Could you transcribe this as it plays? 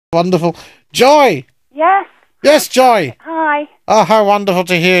Wonderful. Joy! Yes. Yes, Joy! Hi. Oh, how wonderful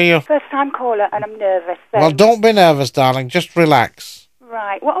to hear you. First time caller and I'm nervous. So. Well, don't be nervous, darling. Just relax.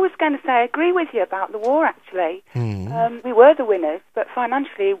 Right. What I was going to say, I agree with you about the war, actually. We were the winners, but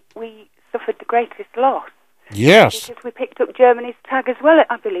financially we suffered the greatest loss. Yes. Because we picked up Germany's tag as well,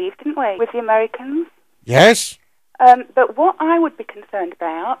 I believe, didn't we, with the Americans? Yes. But what I would be concerned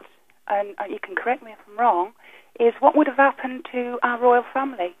about, and you can correct me if I'm wrong, is what would have happened to our royal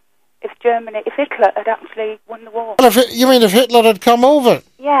family if Hitler had actually won the war. Well, you mean if Hitler had come over?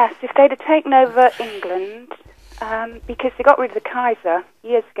 Yes, if they'd have taken over England, because they got rid of the Kaiser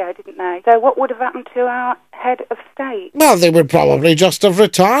years ago, didn't they? So what would have happened to our head of state? Well, they would probably just have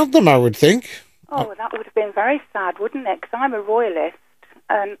retired them, I would think. Oh, that would have been very sad, wouldn't it? Because I'm a royalist,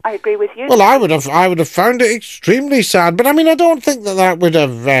 and I agree with you. Well, I would have found it extremely sad, but I mean, I don't think that would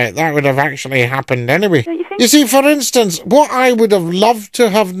have actually happened anyway. Don't you think? You see, for instance, what I would have loved to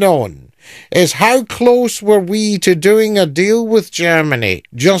have known is how close were we to doing a deal with Germany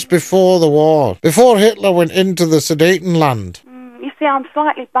just before the war, before Hitler went into the Sudetenland. You see, I'm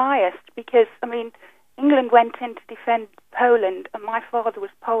slightly biased because, I mean, England went in to defend Poland, and my father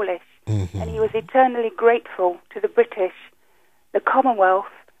was Polish, and he was eternally grateful to the British, the Commonwealth,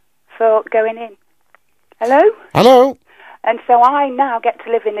 for going in. Hello? Hello? And so I now get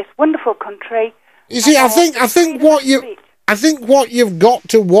to live in this wonderful country. You see, I think what you've got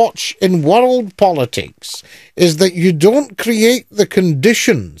to watch in world politics is that you don't create the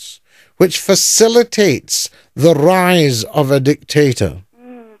conditions which facilitates the rise of a dictator.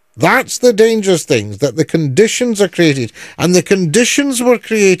 That's the dangerous thing, that the conditions are created, and the conditions were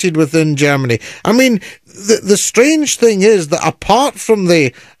created within Germany. I mean, the strange thing is that apart from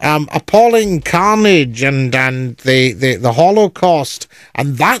the appalling carnage and the Holocaust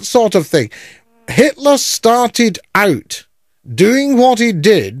and that sort of thing, Hitler started out doing what he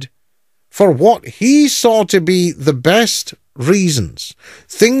did for what he saw to be the best reasons,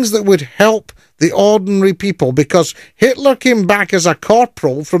 things that would help the ordinary people, because Hitler came back as a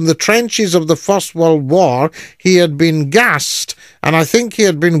corporal from the trenches of the First World War. He had been gassed, and I think he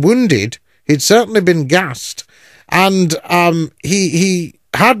had been wounded. He'd certainly been gassed, and he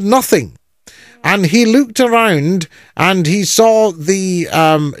had nothing. And he looked around and he saw the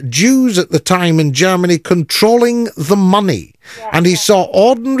Jews at the time in Germany controlling the money. And he saw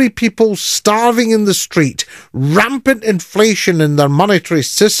ordinary people starving in the street, rampant inflation in their monetary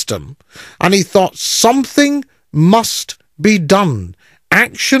system. And he thought something must be done.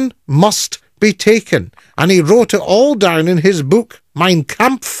 Action must be taken. And he wrote it all down in his book, Mein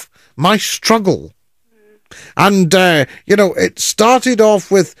Kampf, My Struggle. And, it started off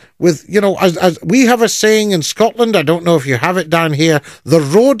with as we have a saying in Scotland, I don't know if you have it down here, the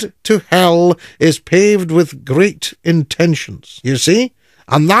road to hell is paved with great intentions, you see?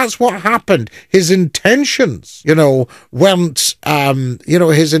 And that's what happened. His intentions, his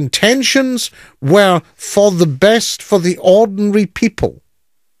intentions were for the best for the ordinary people.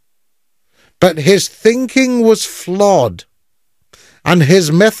 But his thinking was flawed. And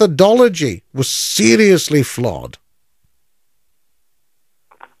his methodology was seriously flawed.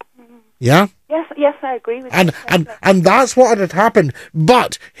 Yeah? Yes, I agree with you. And that's what had happened.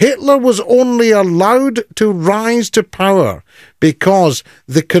 But Hitler was only allowed to rise to power because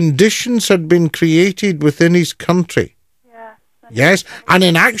the conditions had been created within his country. Yeah. Yes? And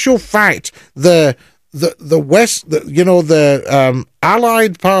in actual fact, the West, the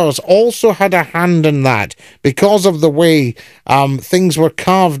Allied powers also had a hand in that because of the way things were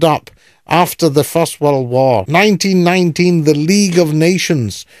carved up after the First World War. 1919, the League of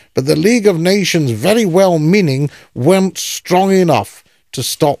Nations. But the League of Nations, very well meaning, weren't strong enough to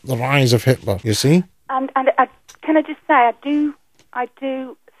stop the rise of Hitler, you see? And can I just say, I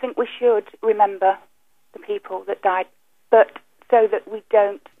do think we should remember the people that died, but so that we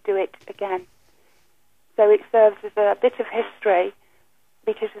don't do it again. So it serves as a bit of history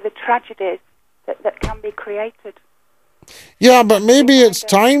because of the tragedies that can be created. Yeah, but maybe it's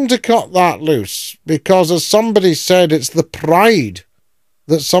time to cut that loose, because as somebody said, it's the pride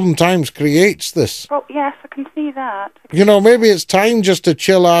that sometimes creates this. Well, yes, I can see that. Maybe it's time just to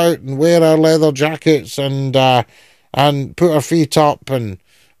chill out and wear our leather jackets and put our feet up and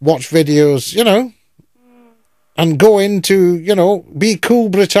watch videos, and go into, be cool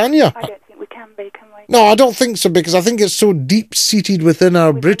Britannia. I don't think we can be, can we? No, I don't think so, because I think it's so deep-seated within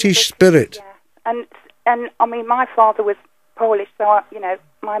our British spirit. Yeah. And I mean, my father was Polish, so,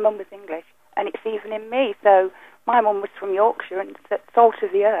 my mum was English, and it's even in me. So my mum was from Yorkshire and salt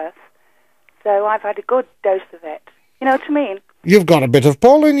of the earth, so I've had a good dose of it. You know what I mean? You've got a bit of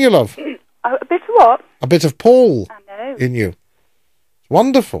Pole in you, love. A bit of what? A bit of Pole I know. in you.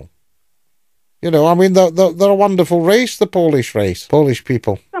 Wonderful. You know, I mean, they're a wonderful race, the Polish race, Polish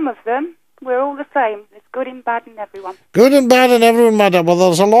people. Some of them. We're all the same. There's good and bad in everyone. Good and bad in everyone, madam. Well,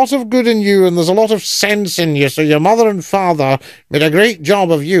 there's a lot of good in you, and there's a lot of sense in you, so your mother and father made a great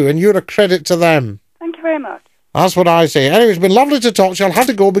job of you, and you're a credit to them. Thank you very much. That's what I say. Anyway, it's been lovely to talk to you. I'll have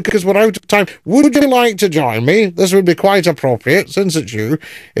to go because we're out of time. Would you like to join me? This would be quite appropriate, since it's you,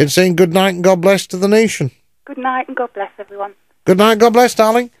 in saying good night and God bless to the nation. Good night and God bless everyone. Good night, God bless,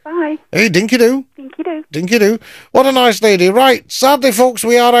 darling. Bye. Hey, dinky-doo. Dinky-doo. Dinky-doo. What a nice lady. Right, sadly, folks,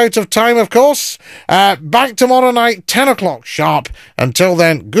 we are out of time, of course. Back tomorrow night, 10 o'clock sharp. Until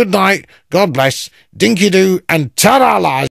then, good night, God bless, dinky-doo, and ta-da, lads.